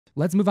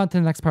Let's move on to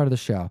the next part of the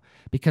show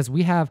because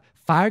we have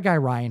Fire Guy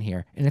Ryan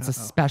here, and it's a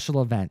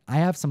special event. I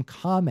have some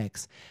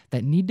comics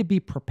that need to be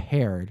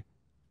prepared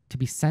to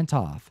be sent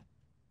off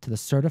to the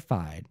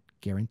certified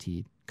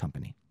guaranteed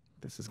company.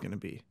 This is going to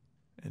be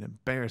an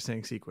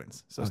embarrassing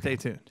sequence, so stay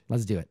tuned.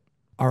 Let's do it.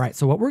 All right,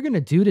 so what we're going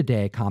to do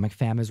today, Comic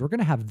Fam, is we're going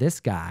to have this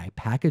guy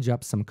package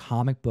up some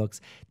comic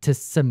books to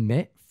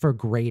submit for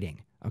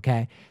grading,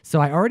 okay?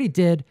 So I already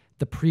did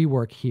the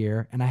pre-work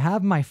here, and I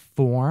have my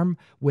form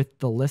with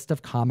the list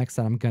of comics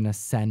that I'm going to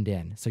send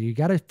in. So you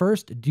got to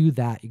first do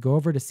that. You go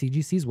over to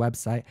CGC's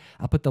website.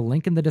 I'll put the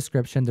link in the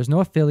description. There's no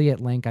affiliate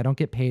link. I don't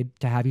get paid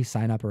to have you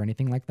sign up or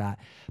anything like that,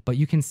 but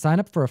you can sign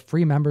up for a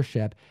free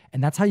membership,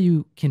 and that's how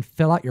you can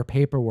fill out your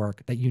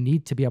paperwork that you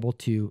need to be able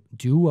to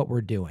do what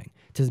we're doing,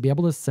 to be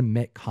able to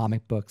submit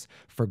comic books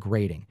for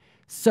grading.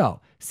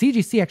 So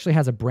CGC actually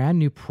has a brand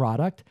new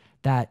product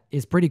that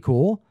is pretty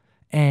cool.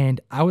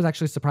 And I was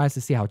actually surprised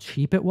to see how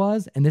cheap it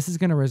was. And this is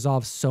going to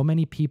resolve so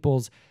many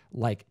people's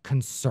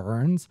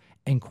concerns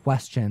and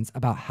questions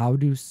about how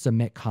to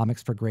submit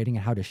comics for grading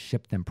and how to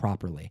ship them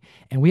properly.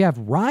 And we have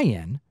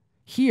Ryan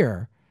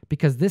here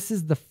because this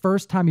is the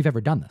first time you've ever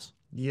done this.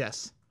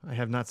 Yes, I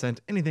have not sent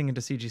anything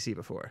into CGC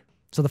before.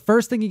 So the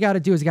first thing you got to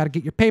do is you got to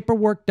get your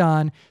paperwork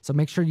done. So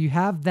make sure you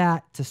have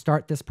that to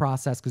start this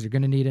process because you're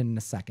going to need it in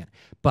a second.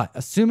 But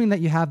assuming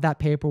that you have that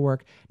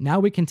paperwork, now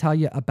we can tell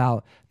you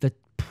about the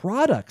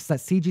products that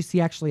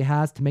CGC actually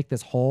has to make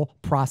this whole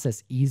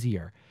process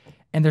easier.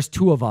 And there's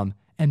two of them,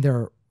 and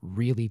they're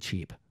really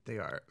cheap. They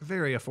are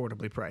very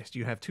affordably priced.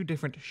 You have two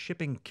different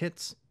shipping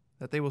kits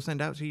that they will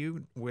send out to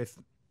you with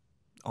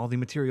all the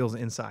materials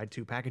inside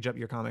to package up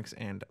your comics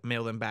and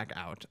mail them back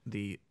out.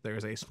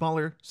 There's a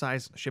smaller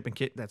size shipping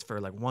kit that's for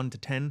 1 to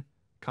 10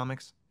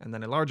 comics, and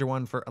then a larger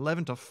one for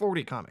 11 to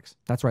 40 comics.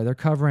 That's right. They're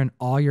covering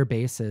all your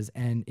bases.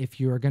 And if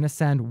you're going to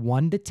send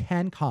 1 to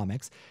 10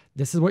 comics,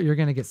 this is what you're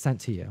going to get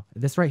sent to you.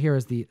 This right here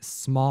is the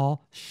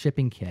small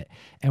shipping kit.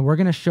 And we're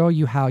going to show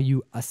you how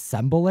you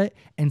assemble it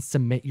and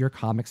submit your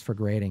comics for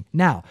grading.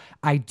 Now,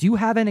 I do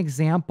have an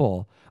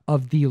example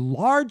of the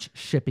large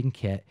shipping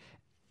kit.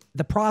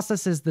 The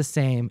process is the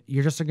same.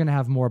 You're just going to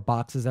have more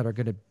boxes that are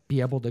going to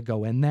be able to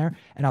go in there,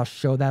 and I'll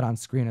show that on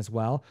screen as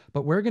well.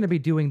 But we're going to be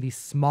doing the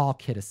small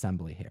kit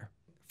assembly here.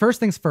 First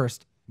things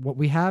first, what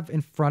we have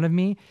in front of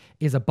me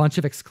is a bunch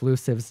of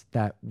exclusives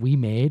that we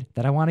made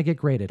that I want to get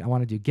graded. I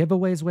want to do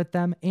giveaways with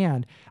them,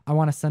 and I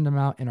want to send them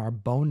out in our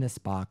bonus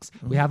box.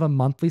 We have a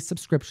monthly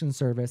subscription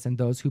service, and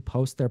those who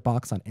post their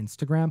box on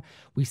Instagram,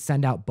 we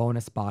send out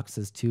bonus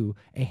boxes to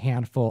a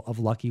handful of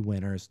lucky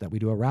winners that we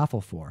do a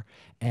raffle for.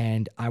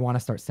 And I want to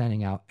start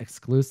sending out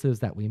exclusives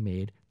that we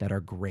made that are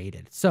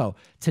graded. So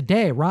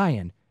today,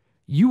 Ryan,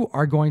 you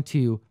are going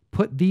to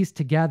put these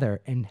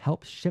together and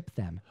help ship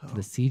them to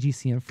the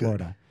CGC in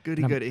Florida.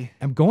 Goody.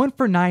 I'm going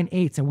for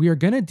 9/8, and we are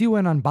going to do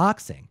an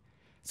unboxing.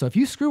 So if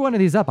you screw one of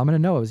these up, I'm going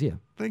to know it was you.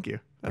 Thank you.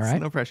 That's all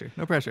right? No pressure.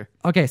 No pressure.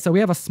 Okay, so we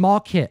have a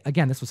small kit.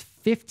 Again, this was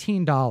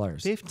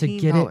 $15 to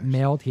get it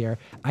mailed here.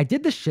 I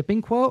did the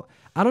shipping quote.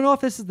 I don't know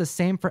if this is the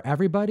same for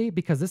everybody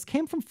because this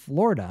came from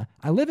Florida.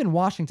 I live in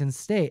Washington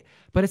State,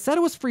 but it said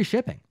it was free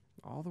shipping.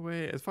 All the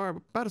way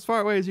about as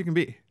far away as you can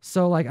be.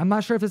 So I'm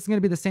not sure if this is going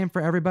to be the same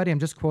for everybody. I'm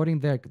just quoting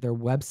their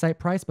website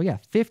price, but yeah,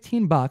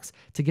 $15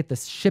 to get the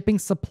shipping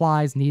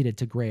supplies needed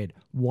to grade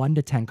 1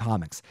 to 10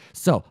 comics.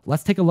 So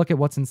let's take a look at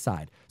what's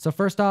inside. So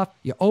first off,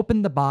 you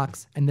open the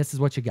box and this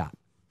is what you got.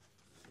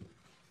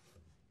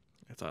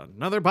 It's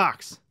another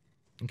box.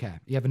 Okay,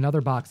 you have another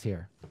box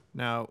here.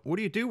 Now, what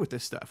do you do with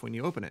this stuff when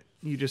you open it?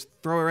 You just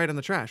throw it right in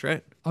the trash,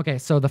 right? Okay,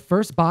 so the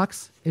first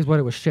box is what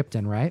it was shipped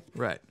in, right?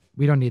 Right.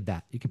 We don't need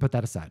that. You can put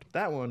that aside.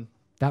 That one.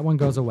 That one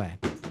goes away.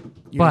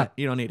 You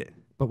don't need it.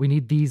 But we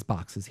need these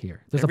boxes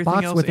here. There's Everything a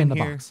box else within in the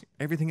here, box.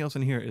 Everything else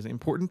in here is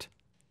important.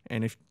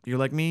 And if you're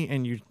like me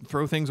and you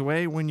throw things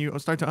away when you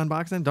start to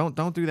unbox them,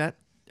 don't do that.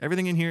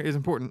 Everything in here is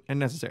important and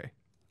necessary.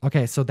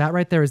 Okay, so that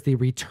right there is the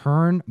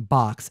return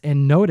box.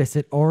 And notice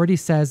it already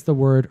says the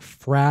word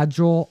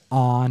fragile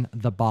on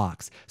the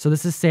box. So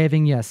this is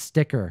saving you a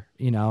sticker,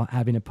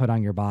 having to put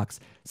on your box.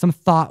 Some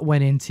thought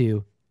went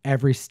into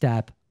every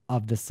step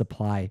of the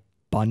supply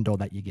bundle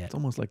that you get. It's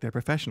almost like they're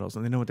professionals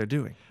and they know what they're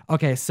doing.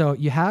 Okay, so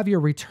you have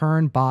your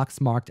return box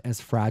marked as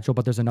fragile,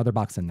 but there's another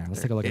box in there.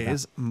 Let's take a look at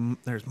that.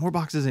 There's more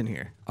boxes in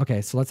here.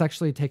 Okay, so let's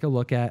actually take a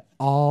look at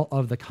all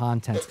of the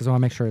contents because I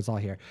want to make sure it's all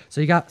here. So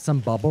you got some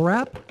bubble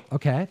wrap.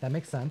 Okay, that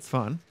makes sense.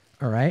 Fun.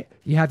 All right.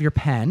 You have your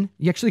pen.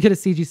 You actually get a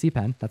CGC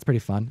pen. That's pretty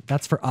fun.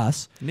 That's for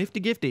us. Nifty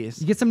gifties.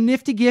 You get some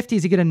nifty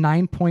gifties. You get a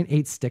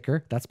 9.8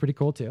 sticker. That's pretty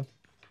cool too.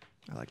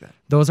 I like that.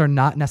 Those are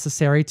not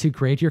necessary to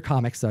grade your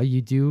comics, though.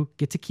 You do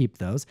get to keep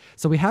those.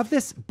 So we have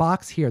this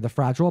box here, the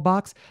fragile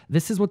box.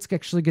 This is what's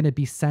actually going to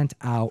be sent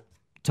out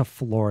to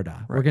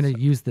Florida. Right, we're going to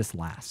use this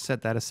last.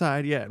 Set that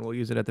aside, yeah, and we'll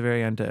use it at the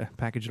very end to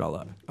package it all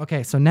up.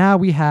 Okay, so now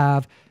we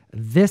have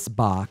this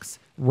box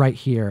right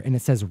here, and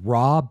it says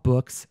raw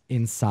books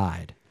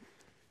inside.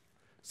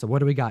 So what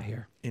do we got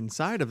here?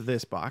 Inside of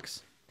this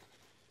box,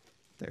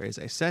 there is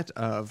a set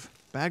of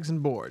bags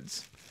and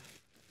boards.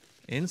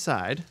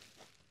 Inside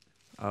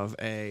of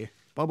a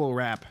bubble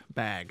wrap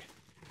bag.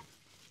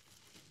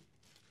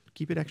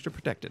 Keep it extra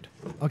protected.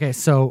 Okay,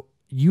 so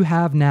you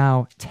have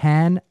now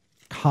 10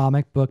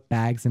 comic book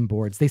bags and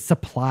boards. They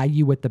supply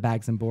you with the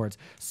bags and boards.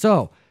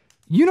 So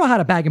you know how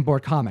to bag and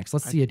board comics.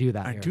 Let's see you do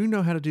that. I do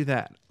know how to do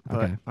that, but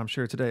Okay. I'm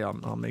sure today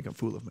I'll make a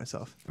fool of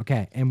myself.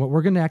 Okay, and what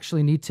we're going to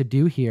actually need to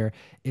do here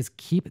is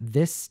keep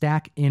this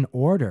stack in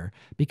order,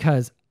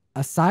 because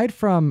aside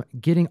from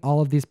getting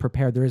all of these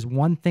prepared, there is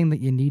one thing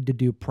that you need to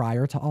do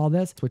prior to all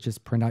this, which is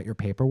print out your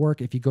paperwork.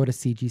 If you go to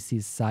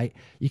CGC's site,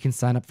 you can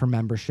sign up for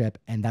membership,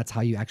 and that's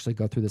how you actually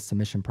go through the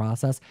submission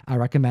process. I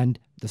recommend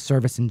the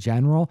service in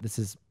general. This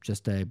is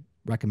just a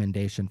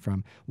recommendation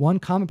from one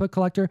comic book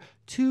collector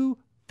to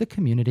the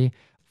community.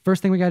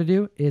 First thing we got to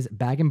do is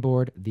bag and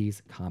board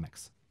these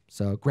comics.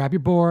 So grab your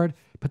board,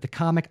 put the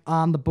comic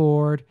on the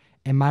board,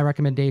 and my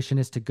recommendation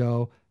is to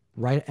go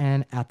right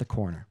in at the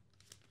corner.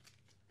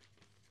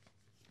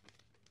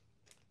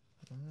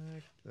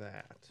 Like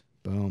that.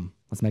 Boom.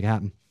 Let's make it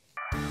happen.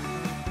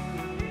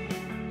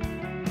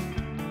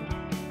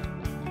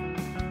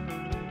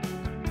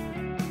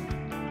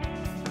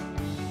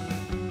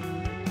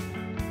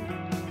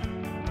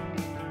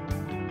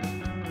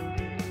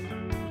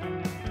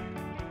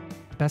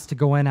 Best to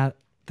go in at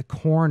the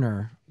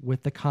corner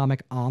with the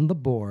comic on the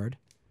board.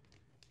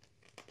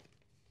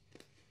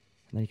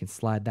 And then you can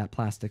slide that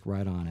plastic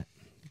right on it.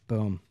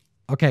 Boom.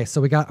 Okay, so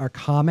we got our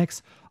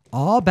comics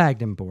all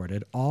bagged and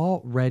boarded,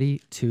 all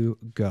ready to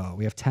go.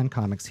 We have 10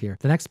 comics here.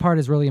 The next part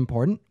is really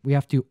important. We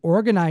have to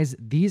organize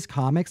these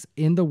comics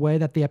in the way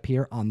that they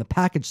appear on the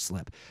package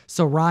slip.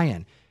 So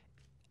Ryan,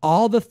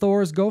 all the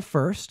Thors go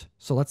first,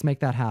 so let's make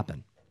that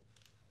happen.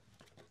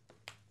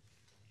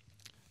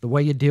 The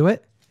way you do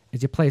it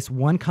is you place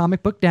one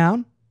comic book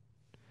down.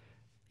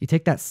 You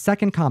take that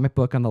second comic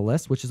book on the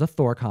list, which is a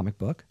Thor comic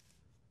book.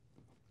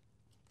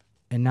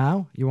 And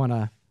now you want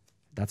to,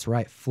 that's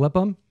right, flip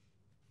them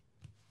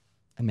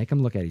and make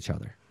them look at each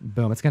other.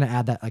 Boom. It's going to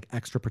add that like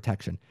extra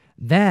protection.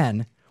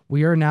 Then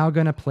we are now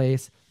going to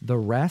place the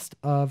rest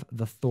of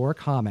the Thor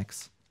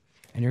comics,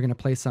 and you're going to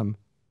place them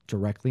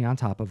directly on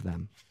top of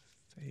them.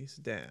 Face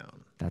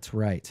down. That's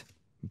right.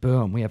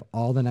 Boom. We have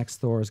all the next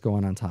Thors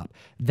going on top.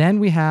 Then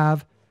we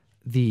have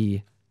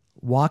the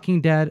Walking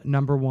Dead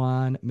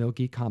 #1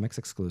 Milky Comics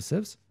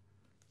exclusives.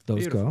 Those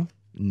Beautiful. go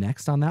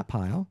next on that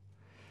pile.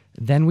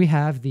 Then we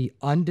have the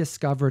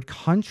Undiscovered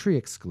Country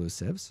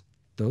exclusives.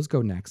 Those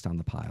go next on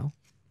the pile.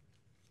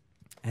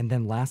 And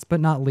then last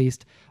but not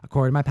least,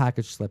 according to my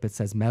package slip, it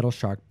says Metal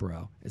Shark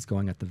Bro is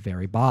going at the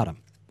very bottom.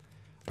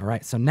 All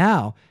right, so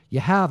now you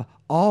have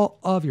all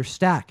of your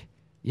stack.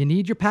 You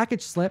need your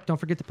package slip. Don't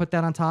forget to put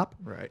that on top.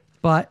 Right.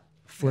 But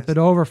flip it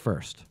over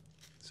first.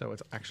 So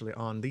it's actually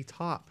on the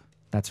top.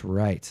 That's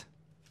right.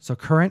 So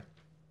current,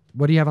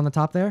 what do you have on the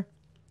top there?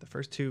 The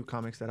first two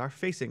comics that are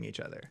facing each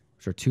other.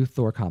 Which are 2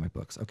 Thor comic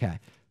books. Okay.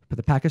 Put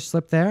the package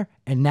slip there.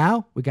 And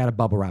now we got to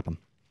bubble wrap them.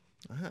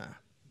 Ah,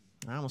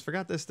 I almost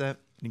forgot this step.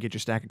 You get your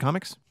stack of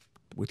comics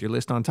with your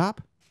list on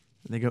top.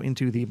 And they go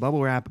into the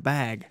bubble wrap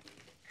bag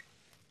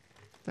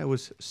that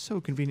was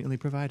so conveniently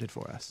provided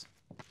for us.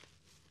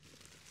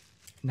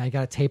 Now you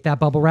got to tape that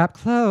bubble wrap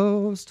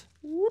closed.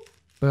 Whoop.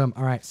 Boom.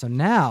 All right. So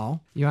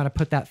now you want to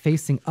put that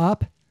facing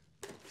up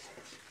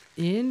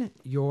in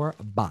your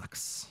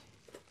box.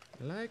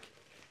 Like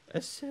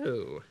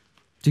so.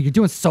 Dude, you're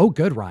doing so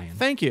good, Ryan.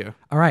 Thank you.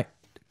 All right.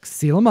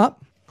 Seal them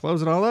up.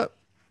 Close it all up.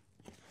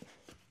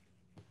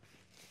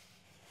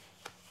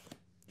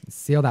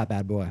 Seal that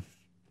bad boy.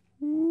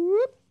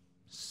 Whoop.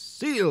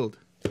 Sealed.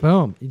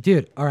 Boom.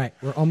 Dude, all right.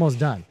 We're almost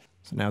done.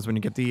 So now's when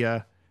you get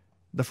the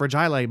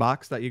Fragile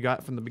box that you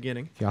got from the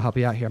beginning. Here, I'll help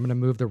you out here. I'm going to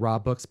move the raw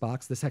books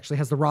box. This actually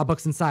has the raw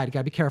books inside. You got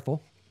to be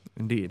careful.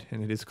 Indeed.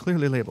 And it is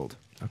clearly labeled.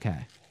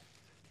 Okay.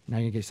 Now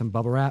you get some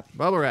bubble wrap.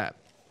 Bubble wrap.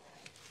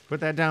 Put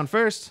that down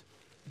first.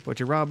 Put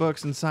your raw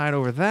books inside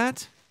over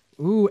that.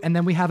 Ooh, and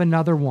then we have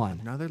another one.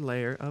 Another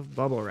layer of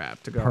bubble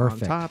wrap to go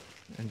Perfect. on top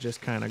and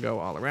just kind of go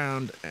all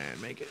around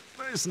and make it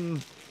nice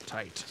and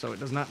tight so it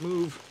does not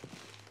move.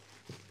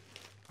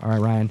 All right,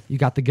 Ryan, you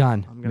got the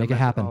gun. I'm gonna Make it mess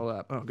happen. all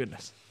up. Oh,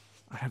 goodness.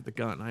 I have the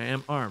gun. I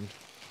am armed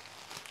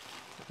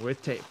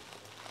with tape.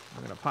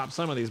 I'm going to pop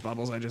some of these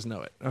bubbles. I just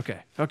know it. Okay.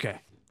 Okay.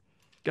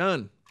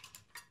 Gun.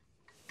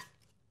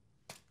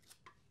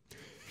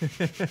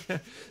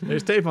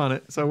 There's tape on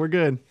it, so we're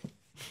good.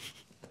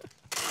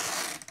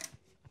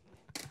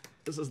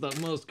 This is the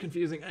most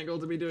confusing angle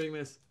to be doing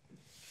this.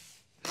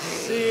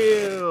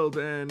 Sealed,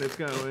 and it's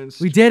going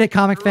We did it,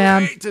 comic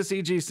fam. straight to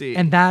CGC.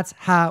 And that's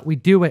how we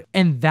do it.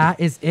 And that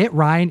is it,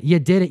 Ryan. You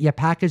did it. You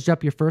packaged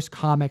up your first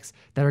comics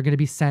that are going to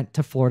be sent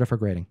to Florida for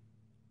grading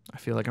I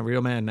feel like a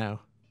real man now.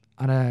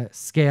 on a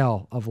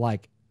scale of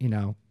like, you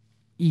know,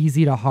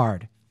 easy to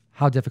hard.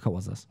 How difficult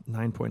was this?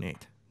 9.8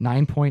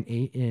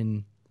 9.8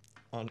 in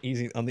on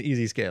the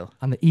easy scale.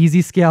 on the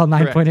easy scale,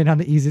 9.8 on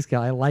the easy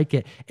scale. I like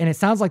it. And it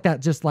sounds like that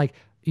just like,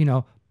 you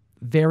know,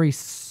 very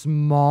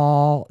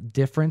small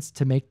difference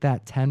to make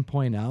that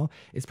 10.0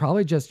 is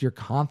probably just your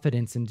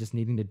confidence in just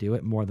needing to do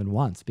it more than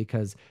once,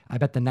 because I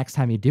bet the next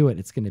time you do it,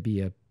 it's going to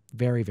be a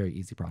Very, very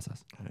easy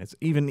process. It's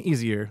even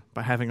easier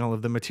by having all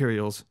of the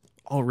materials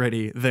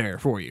already there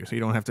for you, so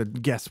you don't have to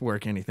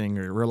guesswork anything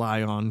or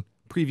rely on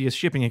previous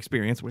shipping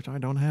experience, which I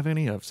don't have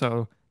any of.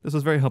 So this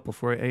was very helpful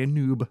for a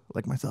noob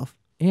like myself.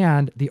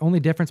 And the only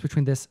difference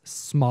between this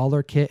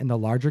smaller kit and the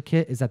larger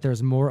kit is that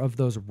there's more of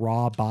those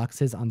raw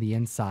boxes on the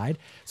inside.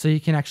 So you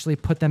can actually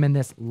put them in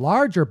this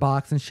larger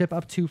box and ship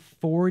up to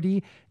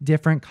 40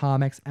 different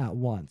comics at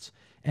once.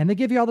 And they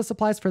give you all the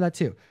supplies for that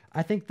too.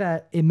 I think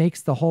that it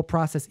makes the whole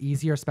process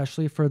easier,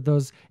 especially for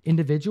those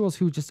individuals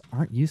who just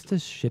aren't used to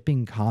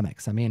shipping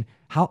comics. I mean,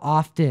 how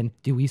often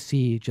do we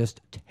see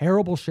just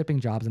terrible shipping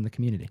jobs in the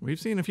community? We've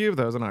seen a few of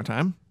those in our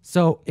time.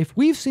 So if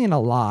we've seen a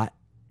lot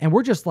and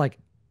we're just like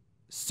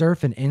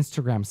surfing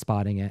Instagram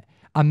spotting it,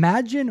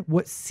 imagine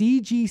what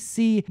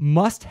CGC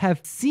must have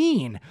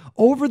seen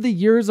over the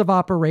years of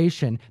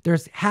operation. There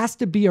has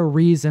to be a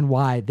reason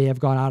why they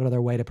have gone out of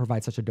their way to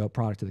provide such a dope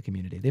product to the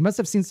community. They must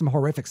have seen some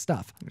horrific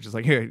stuff. It's just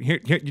like, here, you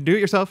do it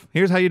yourself.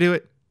 Here's how you do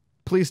it.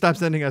 Please stop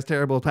sending us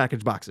terrible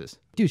package boxes.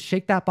 Dude,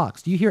 shake that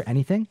box. Do you hear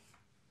anything?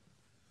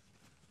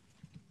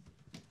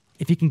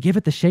 If you can give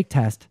it the shake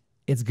test,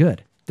 it's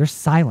good. There's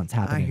silence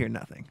happening. I hear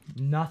nothing.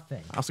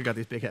 Nothing. I also got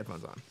these big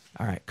headphones on.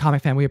 All right,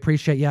 comic fan, we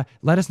appreciate you.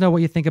 Let us know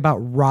what you think about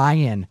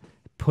Ryan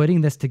putting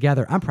this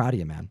together. I'm proud of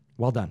you, man.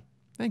 Well done.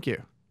 Thank you.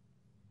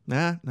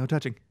 Nah, no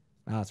touching.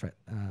 Oh, that's right.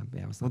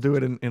 Yeah, We'll do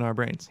it in our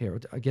brains. Here,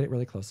 get it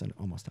really close and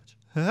almost touch.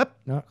 Hup.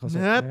 No, closer.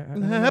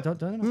 Hup.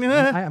 Don't.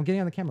 I'm getting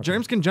on the camera.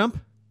 Germs can jump.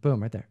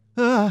 Boom, right there.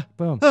 Ah.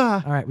 Boom.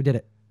 Ah. All right, we did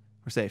it.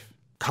 We're safe.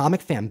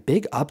 Comic fam,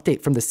 big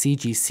update from the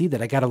CGC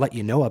that I got to let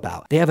you know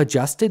about. They have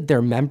adjusted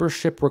their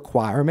membership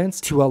requirements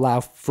to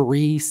allow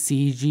free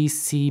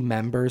CGC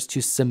members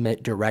to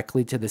submit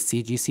directly to the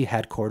CGC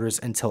headquarters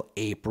until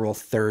April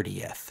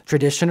 30th.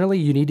 Traditionally,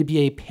 you need to be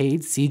a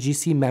paid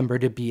CGC member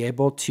to be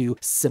able to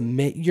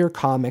submit your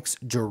comics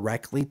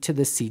directly to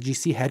the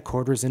CGC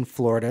headquarters in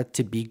Florida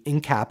to be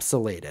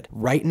encapsulated.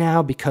 Right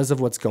now, because of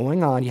what's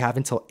going on, you have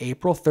until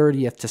April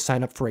 30th to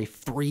sign up for a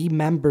free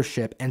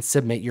membership and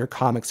submit your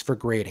comics for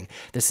grading.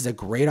 This is a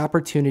great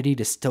opportunity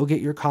to still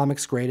get your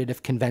comics graded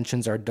if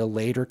conventions are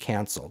delayed or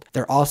canceled.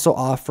 They're also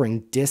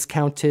offering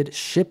discounted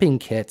shipping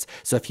kits,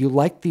 so if you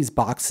like these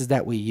boxes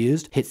that we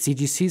used, hit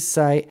CGC's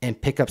site and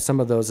pick up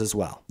some of those as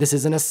well. This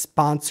isn't a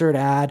sponsored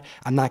ad.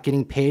 I'm not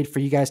getting paid for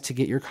you guys to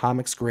get your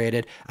comics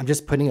graded. I'm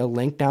just putting a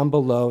link down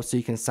below so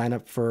you can sign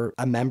up for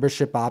a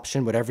membership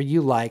option, whatever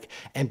you like,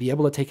 and be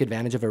able to take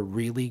advantage of a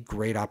really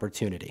great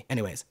opportunity.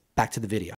 Anyways, back to the video.